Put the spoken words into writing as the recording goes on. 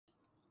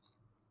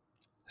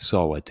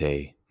Salve,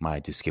 my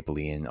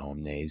Disciplian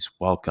omnes.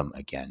 Welcome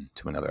again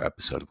to another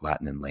episode of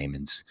Latin and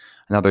Layman's.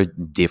 Another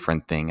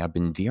different thing. I've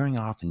been veering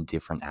off in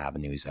different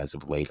avenues as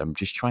of late. I'm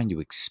just trying to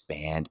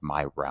expand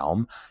my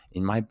realm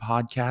in my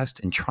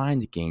podcast and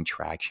trying to gain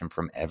traction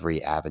from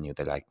every avenue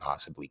that I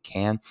possibly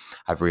can.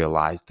 I've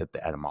realized that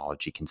the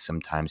etymology can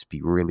sometimes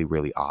be really,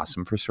 really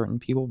awesome for certain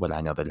people, but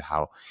I know that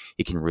how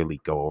it can really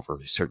go over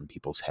certain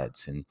people's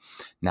heads. And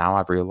now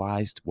I've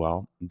realized,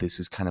 well, this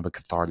is kind of a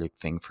cathartic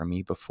thing for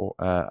me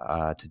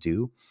to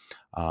do.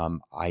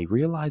 I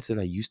realized that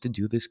I used to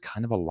do this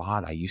kind of a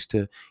lot. I used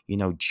to,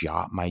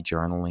 jot my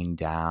journaling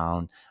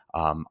down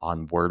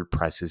on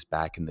WordPresses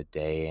back in the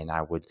day, and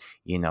I would,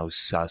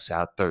 suss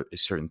out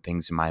certain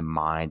things in my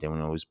mind. And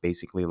when it was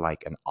basically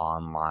like an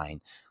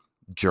online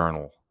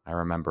journal, I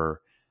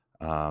remember,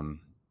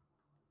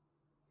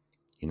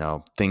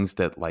 things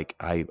that like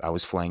I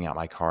was flaying out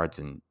my cards,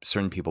 and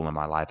certain people in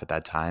my life at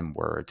that time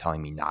were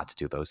telling me not to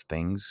do those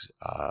things,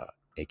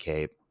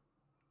 aka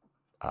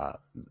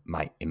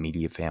my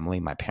immediate family,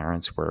 my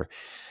parents were,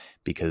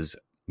 because,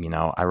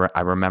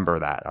 I remember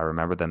that. I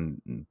remember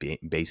them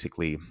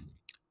basically,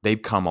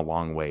 they've come a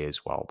long way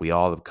as well. We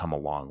all have come a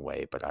long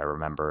way, but I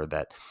remember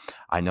that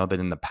I know that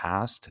in the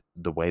past,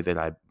 the way that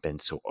I've been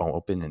so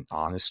open and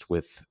honest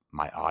with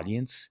my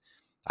audience,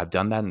 I've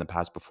done that in the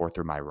past before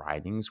through my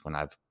writings when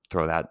I've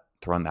thrown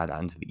that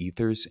out into the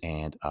ethers.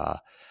 And I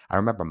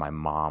remember my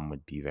mom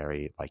would be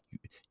very like,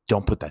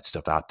 don't put that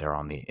stuff out there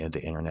on the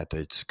internet.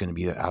 It's going to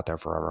be out there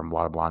forever and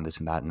blah, blah, blah, and this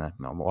and that. And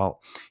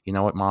well, you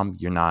know what, Mom?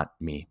 You're not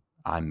me.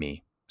 I'm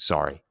me.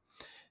 Sorry.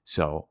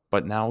 So,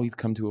 but now we've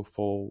come to a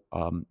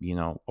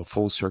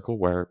full circle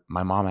where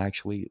my mom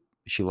actually,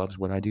 she loves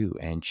what I do.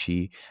 And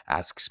she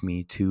asks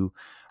me to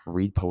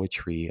read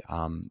poetry.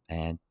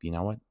 And you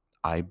know what?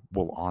 I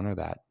will honor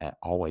that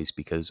always,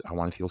 because I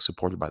want to feel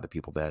supported by the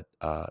people that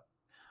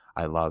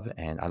I love.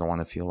 And I don't want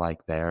to feel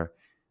like they're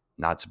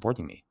not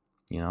supporting me,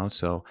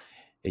 So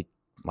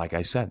like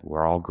I said,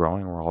 we're all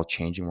growing, we're all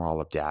changing, we're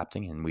all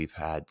adapting, and we've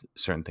had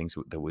certain things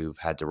that we've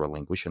had to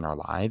relinquish in our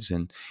lives.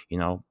 And,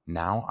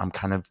 now I'm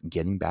kind of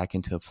getting back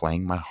into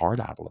flaying my heart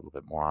out a little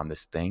bit more on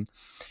this thing.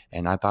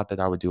 And I thought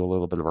that I would do a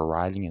little bit of a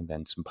writing and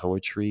then some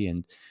poetry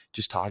and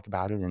just talk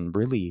about it. And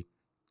really,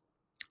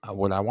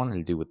 what I wanted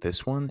to do with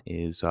this one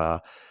is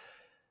I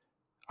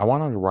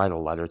wanted to write a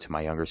letter to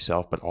my younger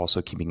self, but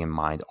also keeping in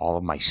mind all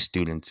of my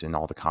students and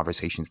all the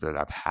conversations that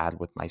I've had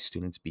with my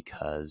students,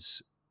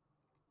 because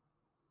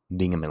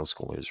being a middle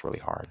schooler is really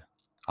hard.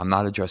 I'm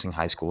not addressing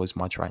high school as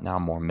much right now,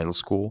 more middle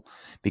school,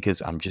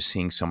 because I'm just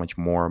seeing so much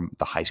more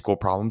the high school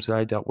problems that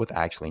I dealt with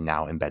actually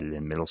now embedded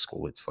in middle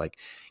school. It's like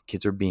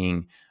kids are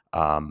being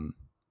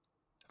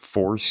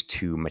forced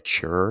to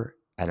mature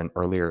at an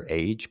earlier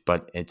age,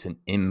 but it's an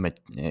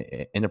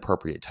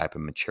inappropriate type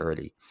of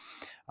maturity.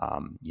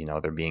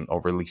 They're being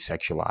overly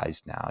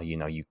sexualized now.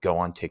 You go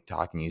on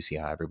TikTok and you see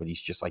how everybody's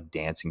just like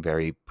dancing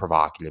very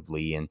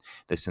provocatively and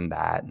this and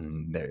that,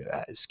 and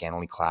they're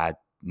scantily clad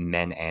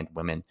men and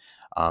women.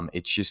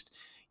 It's just,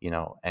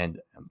 I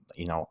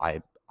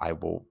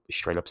will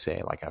straight up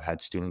say, like, I've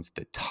had students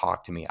that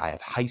talk to me. I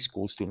have high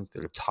school students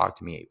that have talked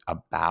to me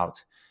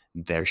about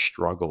their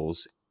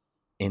struggles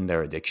in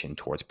their addiction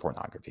towards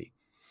pornography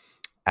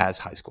as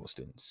high school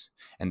students.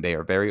 And they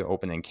are very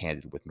open and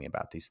candid with me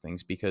about these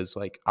things, because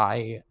like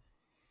I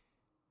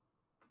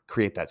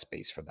create that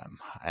space for them.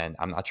 And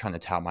I'm not trying to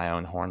tout my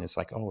own horn. It's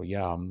like, oh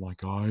yeah, I'm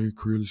like, I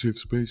create a safe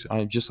space.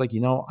 I'm just like,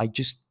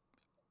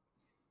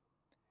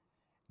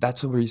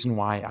 that's the reason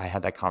why I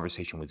had that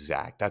conversation with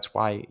Zach. That's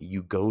why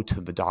you go to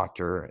the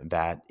doctor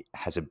that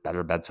has a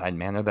better bedside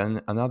manner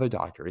than another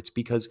doctor. It's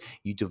because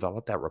you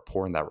develop that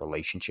rapport and that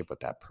relationship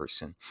with that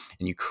person,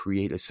 and you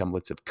create a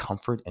semblance of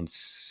comfort and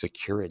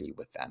security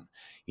with them.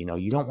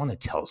 You don't want to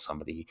tell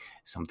somebody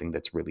something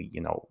that's really,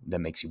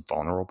 that makes you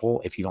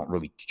vulnerable if you don't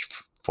really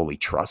fully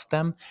trust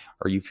them,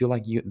 or you feel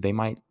like they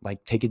might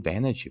like take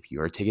advantage of you,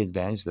 or take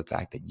advantage of the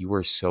fact that you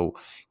are so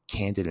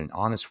candid and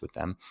honest with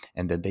them,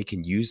 and that they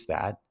can use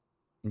that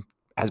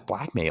as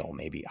blackmail,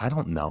 maybe. I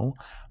don't know.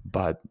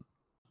 But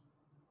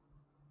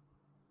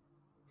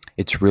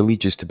it's really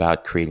just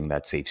about creating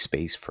that safe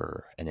space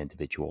for an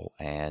individual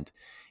and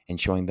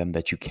showing them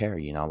that you care,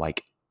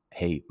 like,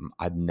 hey,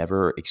 I've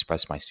never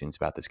expressed my students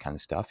about this kind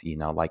of stuff.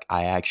 Like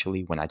I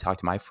actually, when I talk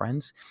to my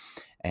friends,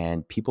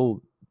 and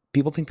people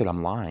think that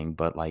I'm lying,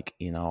 but like,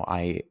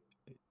 I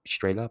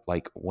straight up,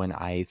 like when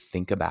I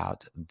think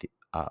about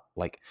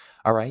like,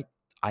 all right,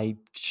 I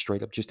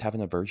straight up just have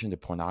an aversion to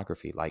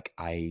pornography. Like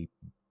I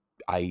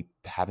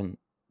haven't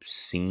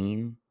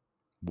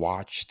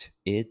watched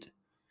it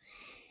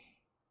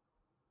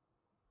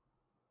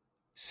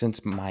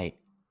since my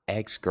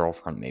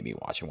ex-girlfriend made me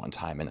watch it one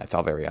time, and I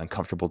felt very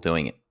uncomfortable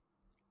doing it.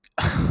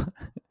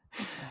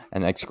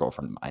 An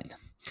ex-girlfriend of mine.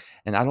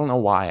 And I don't know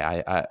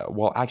why.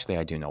 Well, actually,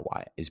 I do know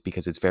why. Is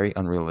because it's very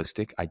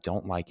unrealistic. I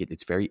don't like it.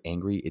 It's very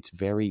angry. It's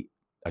very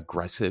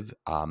aggressive.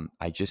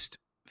 I just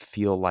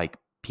feel like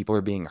people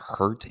are being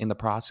hurt in the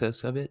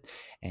process of it.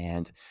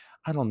 And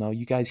I don't know.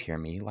 You guys hear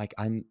me? Like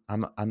I'm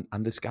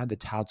this guy that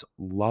touts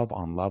love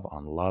on love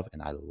on love,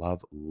 and I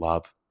love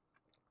love.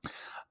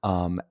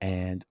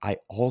 And I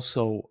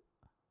also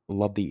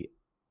love the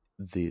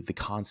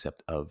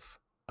concept of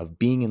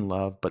being in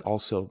love, but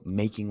also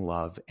making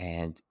love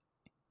and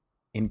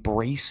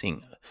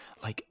embracing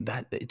like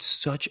that. It's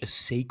such a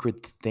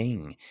sacred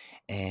thing,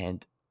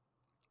 and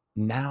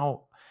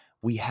now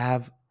we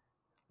have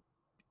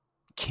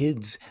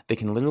kids that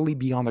can literally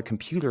be on their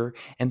computer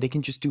and they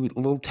can just do a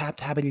little tap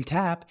tappity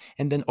tap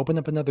and then open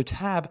up another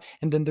tab,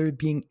 and then they're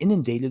being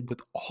inundated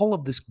with all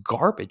of this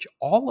garbage,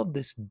 all of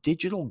this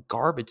digital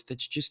garbage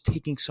that's just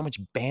taking so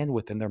much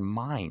bandwidth in their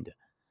mind.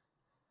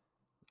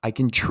 I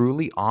can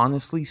truly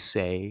honestly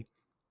say,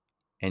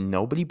 and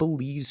nobody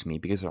believes me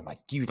because they're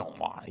like, you don't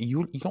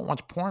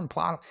watch porn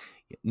plot.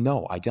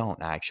 No, I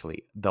don't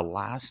actually. The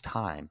last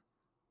time,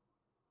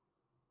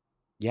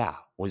 yeah,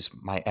 was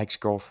my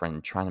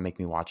ex-girlfriend trying to make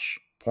me watch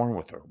porn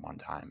with her one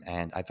time,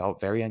 and I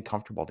felt very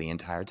uncomfortable the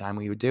entire time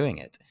we were doing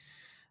it.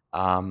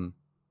 Um,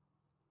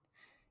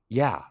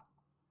 yeah,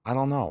 I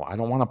don't know. I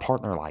don't want a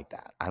partner like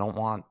that. I don't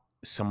want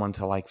someone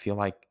to like feel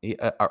like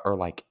or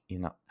like,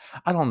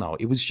 I don't know.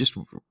 It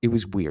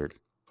was weird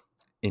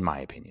in my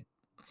opinion.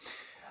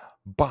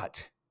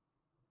 But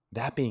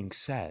that being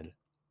said,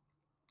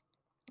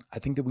 I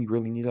think that we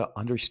really need to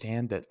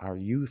understand that our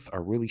youth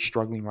are really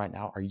struggling right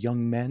now. Our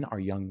young men, our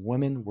young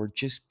women, we're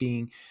just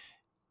being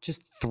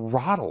just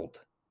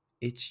throttled.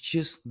 It's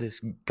just this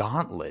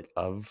gauntlet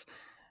of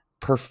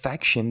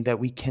perfection that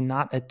we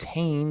cannot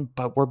attain,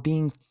 but we're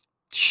being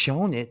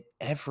shown it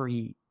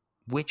every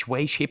which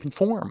way, shape, and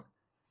form.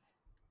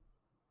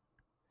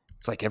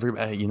 It's like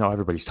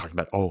everybody's talking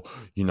about,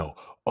 you know,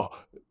 oh,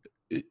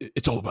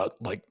 it's all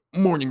about like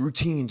morning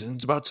routines, and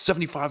it's about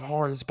 75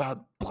 hard, it's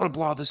about blah, blah,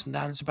 blah, this and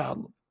that, it's about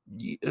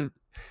uh,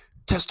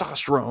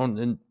 testosterone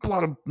and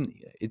blah, blah.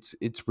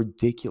 It's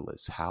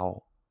ridiculous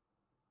how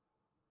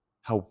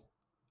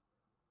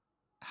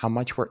how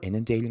much we're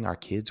inundating our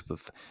kids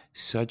with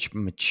such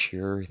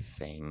mature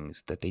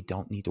things that they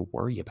don't need to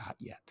worry about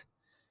yet.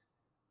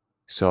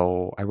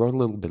 So I wrote a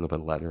little bit of a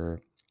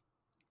letter,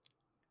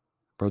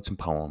 wrote some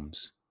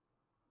poems.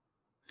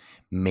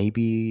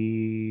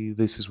 Maybe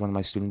this is one of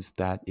my students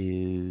that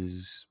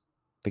is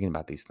thinking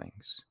about these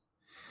things,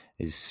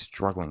 is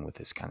struggling with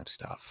this kind of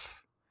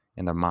stuff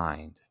in their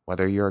mind.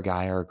 Whether you're a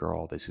guy or a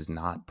girl, this is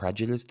not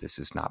prejudice. This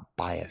is not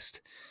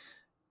biased.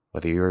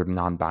 Whether you're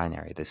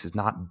non-binary, this is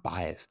not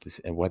biased.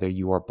 Whether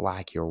you are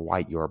black, you're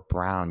white, you're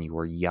brown, you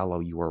are yellow,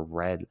 you are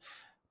red,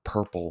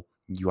 purple,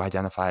 you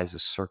identify as a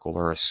circle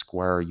or a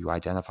square, you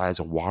identify as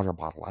a water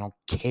bottle. I don't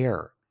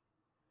care.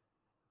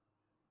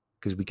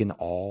 Because we can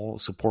all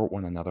support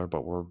one another,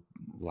 but we're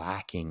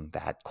lacking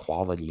that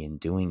quality in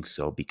doing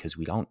so because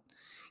we don't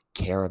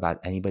care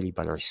about anybody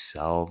but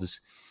ourselves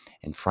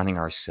and fronting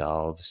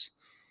ourselves.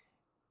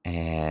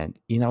 And,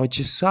 it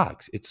just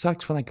sucks. It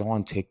sucks when I go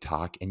on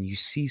TikTok and you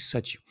see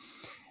such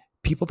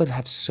people that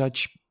have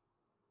such,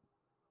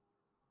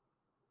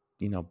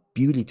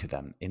 beauty to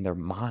them in their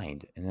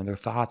mind and in their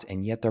thoughts.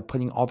 And yet they're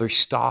putting all their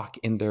stock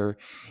in the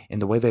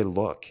way they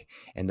look.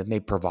 And then they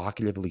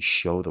provocatively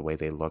show the way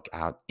they look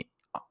out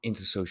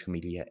into social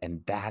media.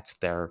 And that's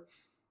their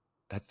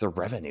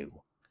revenue.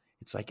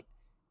 It's like,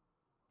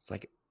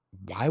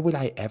 why would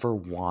I ever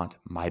want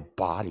my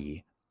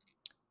body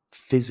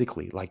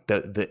physically, like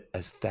the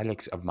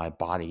aesthetics of my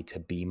body, to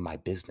be my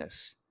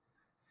business?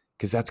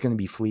 Because that's going to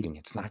be fleeting.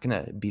 It's not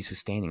going to be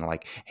sustaining.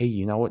 Like, hey,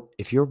 you know what?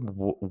 If you're,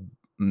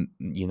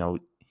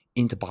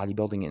 into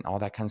bodybuilding and all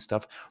that kind of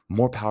stuff,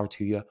 more power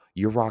to you.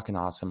 You're rocking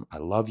awesome. I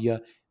love you.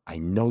 I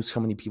know so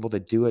many people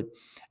that do it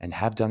and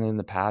have done it in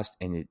the past,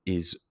 and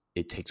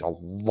it takes a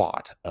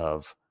lot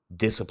of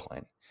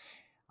discipline.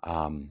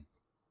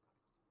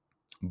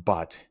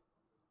 But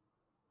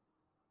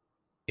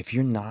if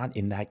you're not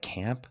in that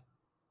camp,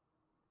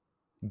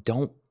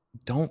 don't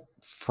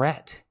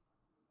fret.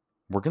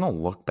 We're gonna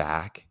look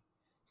back.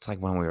 It's like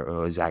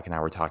when Zach and I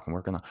were talking.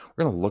 We're gonna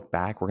look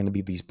back. We're gonna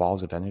be these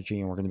balls of energy,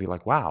 and we're gonna be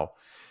like, wow,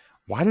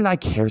 why did I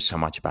care so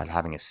much about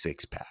having a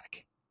six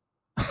pack?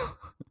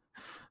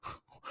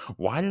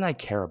 Why did I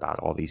care about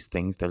all these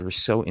things that are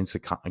so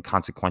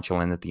inconsequential?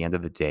 And at the end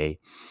of the day,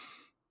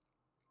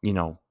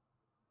 the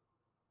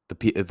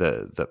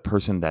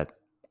person that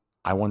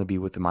I want to be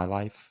with in my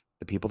life,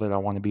 the people that I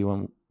want to be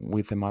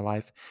with in my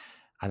life,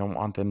 I don't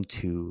want them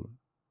to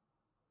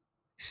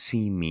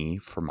see me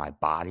for my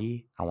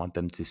body. I want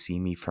them to see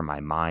me for my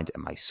mind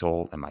and my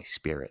soul and my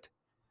spirit.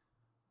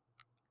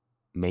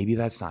 Maybe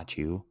that's not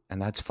you,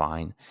 and that's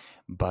fine.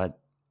 But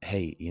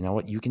hey, you know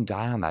what? You can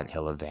die on that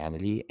hill of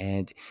vanity,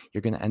 and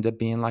you're going to end up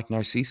being like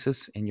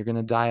Narcissus, and you're going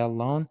to die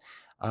alone,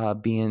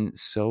 being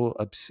so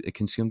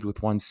consumed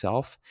with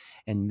oneself.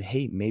 And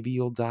hey, maybe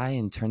you'll die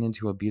and turn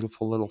into a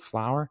beautiful little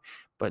flower,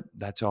 but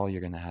that's all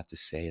you're going to have to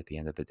say at the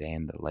end of the day.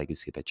 And the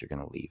legacy that you're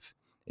going to leave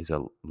is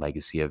a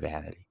legacy of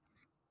vanity.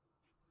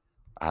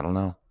 I don't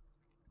know.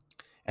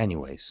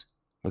 Anyways,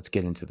 let's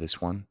get into this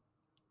one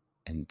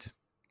and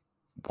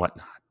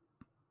whatnot.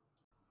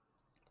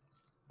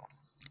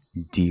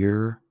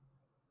 Dear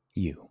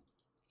you,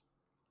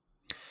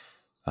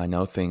 I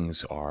know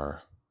things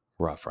are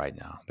rough right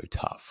now. They're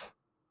tough.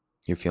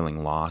 You're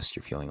feeling lost.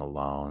 You're feeling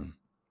alone.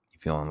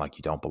 You're feeling like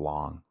you don't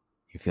belong.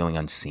 You're feeling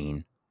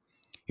unseen.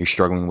 You're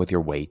struggling with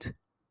your weight,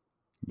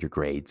 your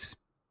grades,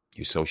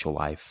 your social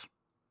life.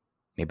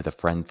 Maybe the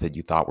friends that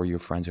you thought were your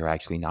friends are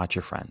actually not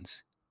your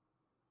friends.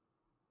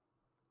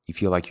 You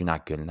feel like you're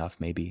not good enough,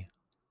 maybe,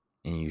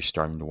 and you're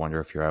starting to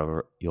wonder if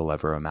you'll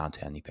ever amount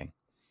to anything.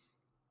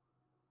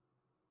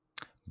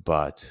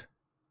 But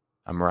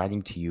I'm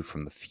writing to you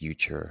from the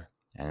future,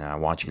 and I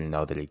want you to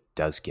know that it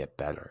does get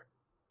better.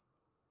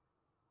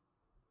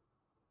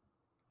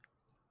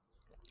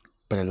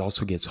 But it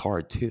also gets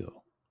hard too.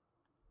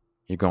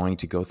 You're going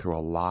to go through a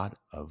lot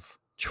of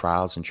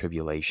trials and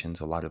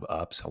tribulations, a lot of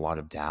ups, a lot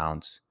of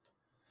downs.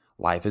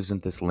 Life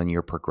isn't this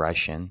linear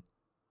progression.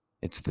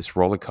 It's this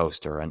roller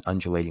coaster, an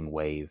undulating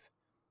wave.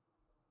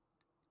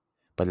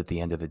 But at the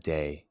end of the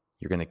day,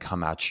 you're going to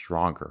come out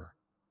stronger.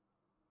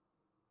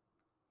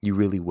 You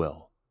really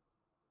will.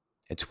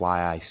 It's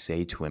why I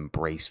say to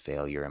embrace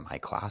failure in my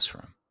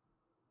classroom.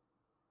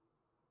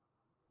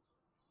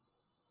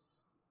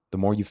 The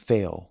more you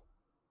fail,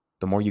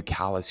 the more you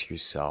callous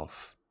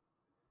yourself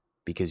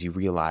because you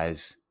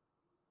realize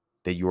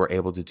that you are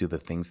able to do the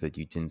things that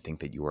you didn't think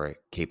that you were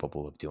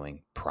capable of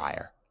doing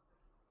prior.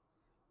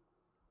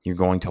 You're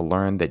going to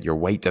learn that your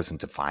weight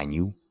doesn't define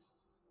you.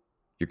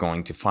 You're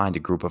going to find a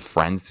group of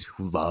friends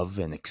who love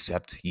and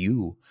accept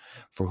you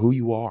for who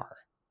you are.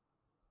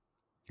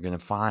 You're going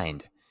to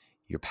find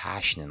your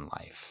passion in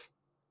life.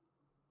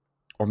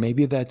 Or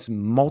maybe that's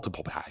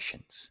multiple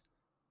passions.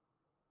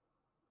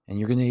 And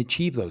you're going to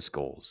achieve those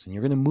goals and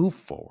you're going to move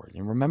forward.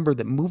 And remember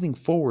that moving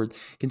forward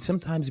can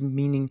sometimes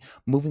mean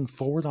moving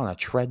forward on a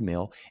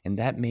treadmill, and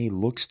that may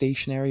look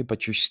stationary,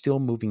 but you're still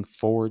moving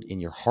forward in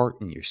your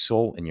heart and your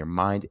soul and your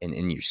mind and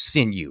in your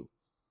sinew.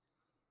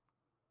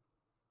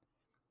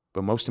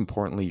 But most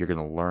importantly, you're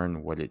going to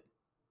learn what it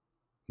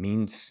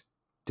means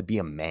to be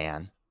a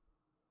man.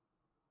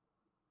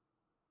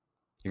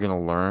 You're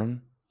going to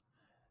learn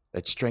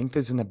that strength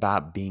isn't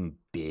about being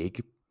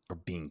big or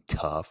being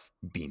tough,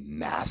 being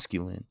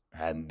masculine, or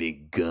having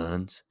big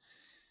guns.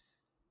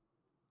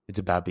 It's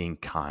about being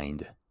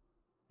kind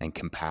and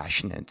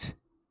compassionate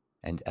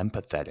and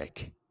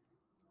empathetic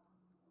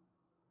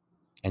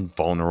and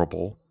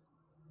vulnerable.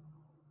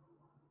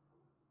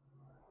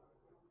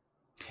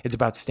 It's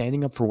about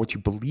standing up for what you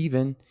believe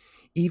in,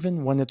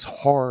 even when it's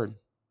hard.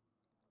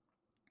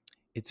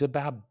 It's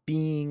about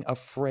being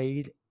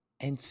afraid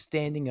and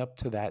standing up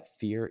to that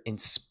fear in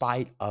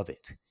spite of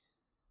it.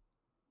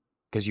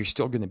 Because you're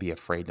still going to be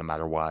afraid no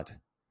matter what.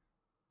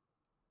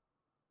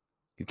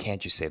 You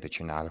can't just say that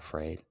you're not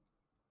afraid.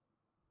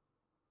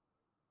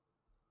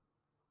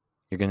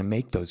 You're going to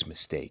make those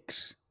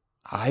mistakes.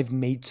 I've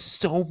made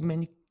so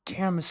many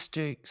damn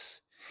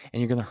mistakes.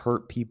 And you're going to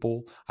hurt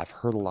people. I've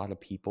hurt a lot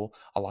of people.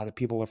 A lot of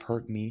people have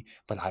hurt me,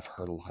 but I've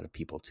hurt a lot of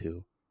people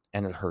too.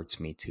 And it hurts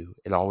me too.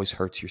 It always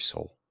hurts your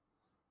soul.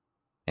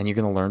 And you're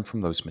going to learn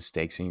from those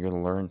mistakes, and you're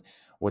going to learn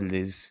what it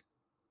is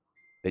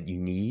that you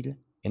need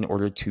in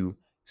order to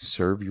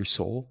serve your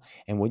soul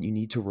and what you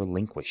need to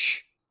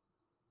relinquish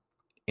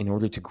in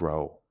order to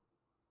grow.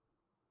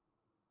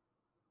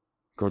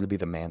 Grow to be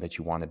the man that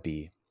you want to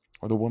be,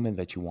 or the woman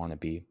that you want to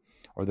be,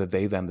 or the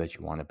they, them that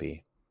you want to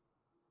be.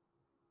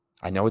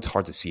 I know it's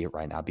hard to see it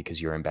right now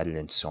because you're embedded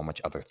in so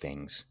much other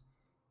things.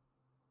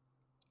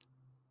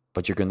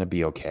 But you're going to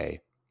be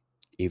okay,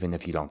 even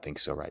if you don't think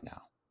so right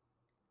now.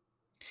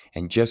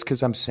 And just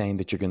because I'm saying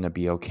that you're going to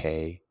be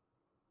okay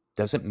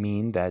doesn't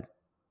mean that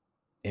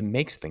it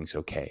makes things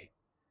okay.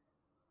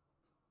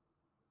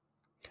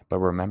 But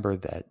remember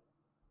that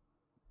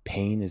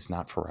pain is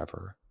not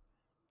forever.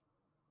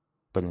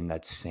 But in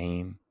that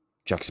same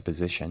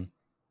juxtaposition,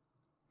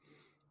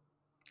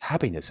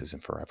 happiness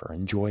isn't forever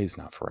and joy is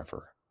not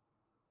forever.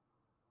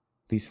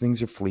 These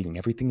things are fleeting.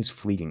 Everything is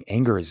fleeting.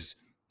 Anger is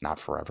not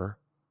forever.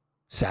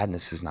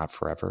 Sadness is not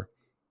forever.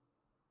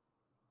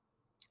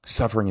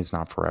 Suffering is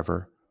not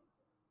forever.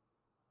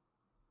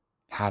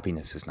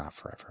 Happiness is not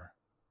forever.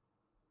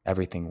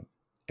 Everything,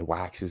 it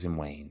waxes and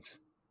wanes.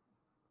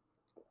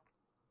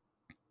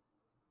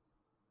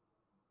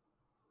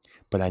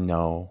 But I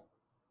know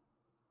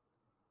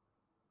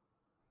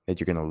that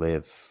you're going to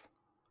live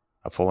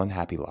a full and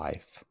happy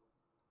life.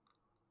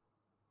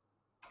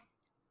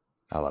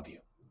 I love you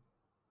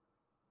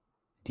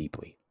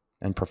deeply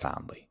and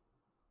profoundly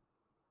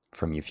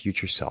from your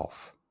future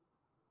self,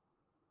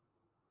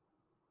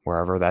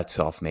 wherever that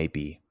self may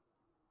be,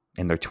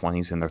 in their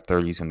 20s, in their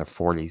 30s, in their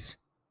 40s.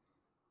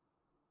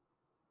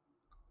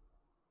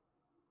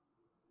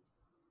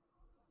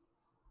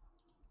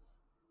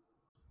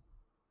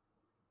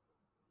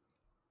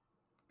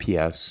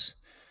 P.S.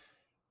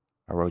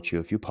 I wrote you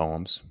a few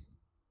poems.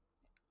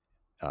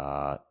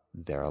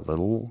 They're a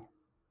little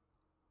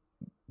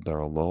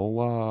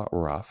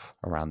rough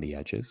around the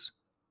edges.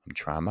 I'm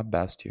trying my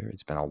best here.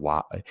 It's been a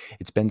while.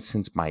 It's been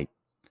since my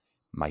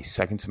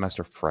second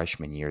semester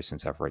freshman year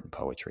since I've written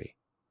poetry.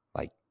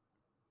 Like,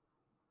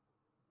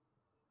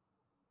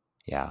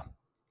 yeah.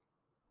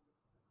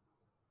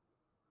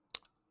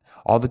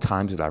 All the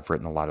times that I've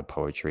written a lot of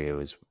poetry, it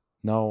was,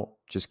 no,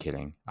 just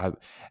kidding.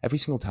 Every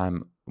single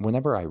time,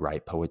 whenever I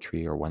write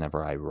poetry or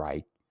whenever I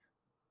write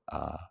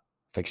uh,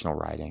 fictional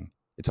writing,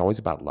 it's always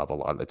about love a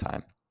lot of the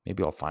time.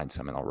 Maybe I'll find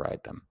some and I'll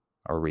write them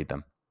or read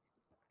them.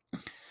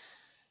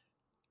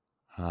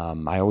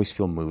 I always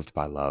feel moved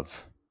by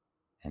love,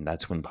 and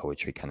that's when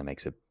poetry kind of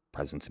makes a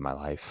presence in my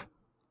life.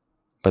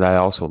 But I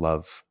also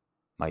love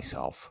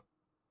myself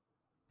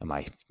and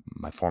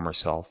my former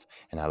self,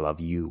 and I love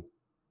you.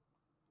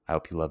 I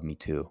hope you love me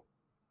too.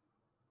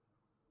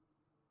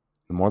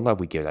 The more love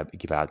we give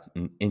out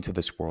into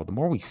this world, the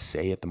more we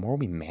say it, the more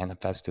we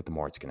manifest it, the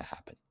more it's going to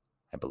happen.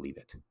 I believe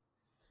it.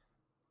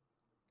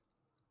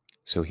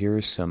 So here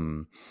are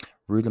some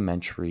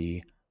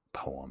rudimentary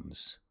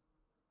poems.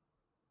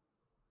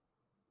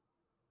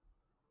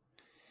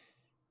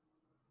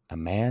 A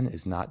man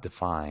is not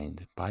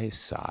defined by his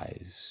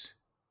size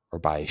or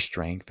by his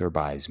strength or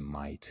by his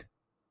might.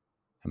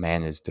 A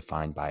man is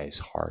defined by his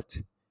heart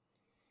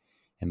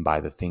and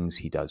by the things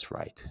he does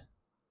right.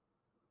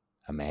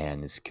 A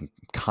man is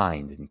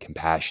kind and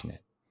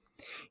compassionate.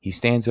 He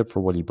stands up for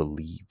what he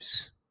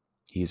believes.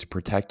 He is a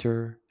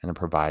protector and a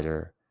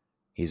provider.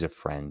 He is a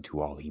friend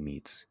to all he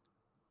meets.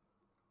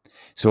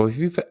 So if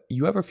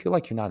you ever feel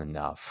like you're not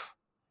enough,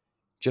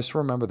 just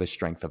remember the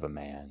strength of a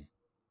man.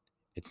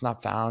 It's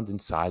not found in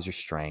size or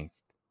strength,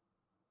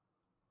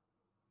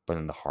 but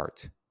in the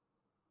heart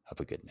of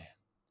a good man.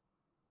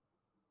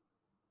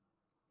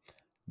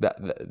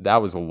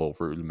 That was a little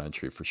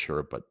rudimentary for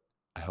sure, but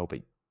I hope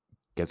it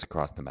gets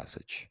across the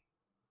message.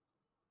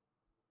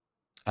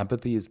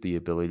 Empathy is the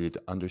ability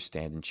to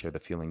understand and share the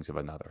feelings of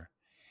another.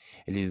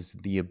 It is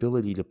the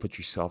ability to put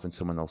yourself in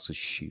someone else's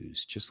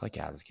shoes, just like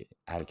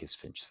Atticus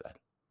Finch said,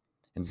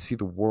 and to see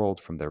the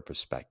world from their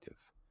perspective.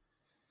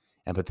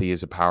 Empathy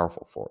is a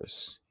powerful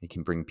force. It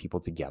can bring people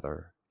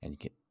together,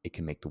 and it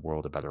can make the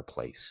world a better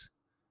place.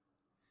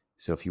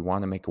 So if you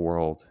want to make a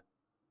world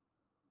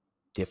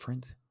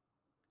different,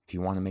 if you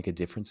want to make a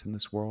difference in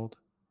this world,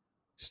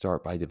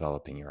 start by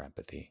developing your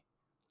empathy.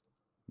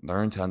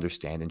 Learn to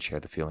understand and share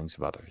the feelings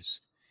of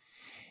others,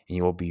 and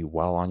you will be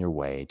well on your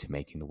way to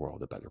making the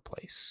world a better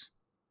place.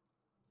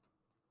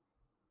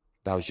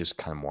 That was just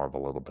kind of more of a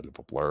little bit of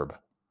a blurb.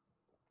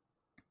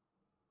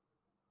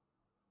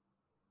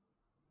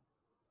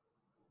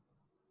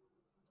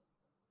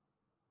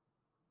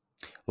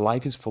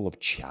 Life is full of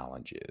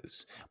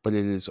challenges, but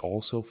it is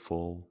also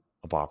full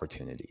of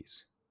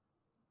opportunities.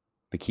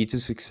 The key to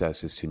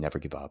success is to never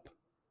give up,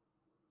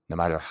 no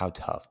matter how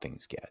tough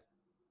things get.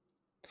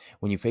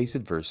 When you face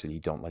adversity,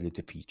 don't let it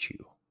defeat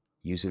you.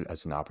 Use it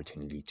as an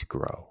opportunity to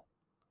grow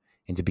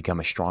and to become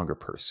a stronger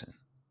person.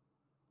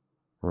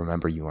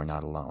 Remember, you are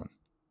not alone.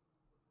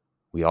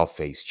 We all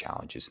face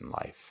challenges in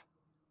life,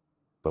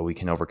 but we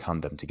can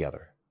overcome them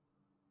together.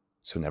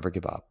 So never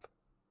give up,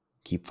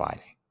 keep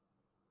fighting,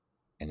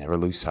 and never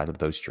lose sight of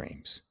those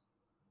dreams.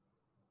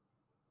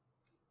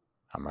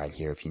 I'm right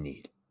here if you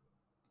need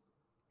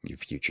your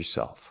future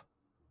self.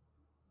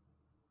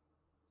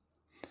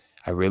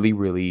 I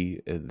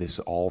really, this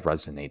all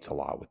resonates a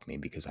lot with me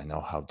because I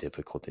know how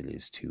difficult it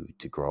is to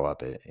grow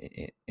up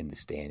in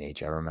this day and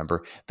age. I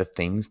remember the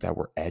things that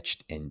were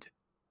etched and,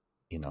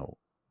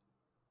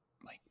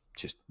 like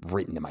just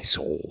written in my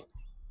soul.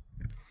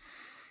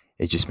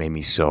 It just made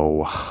me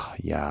so,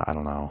 yeah, I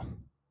don't know.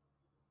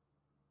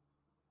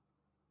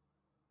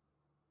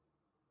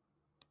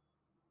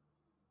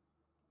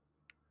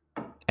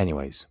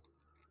 Anyways,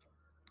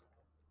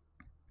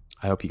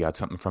 I hope you got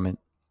something from it.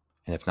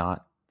 And if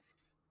not,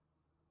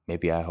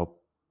 maybe I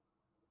hope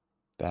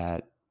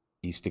that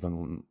you stick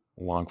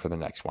along for the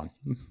next one.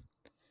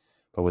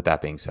 But with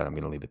that being said, I'm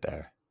going to leave it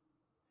there.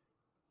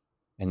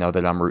 And know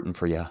that I'm rooting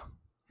for you.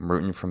 I'm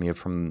rooting from you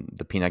from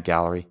the Peanut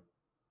Gallery.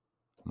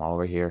 I'm all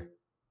over here.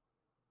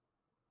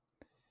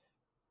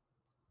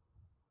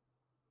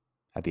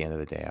 At the end of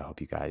the day, I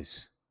hope you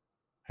guys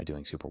are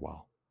doing super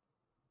well.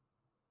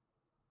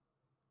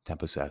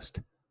 Tempest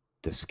est,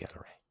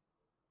 discedere.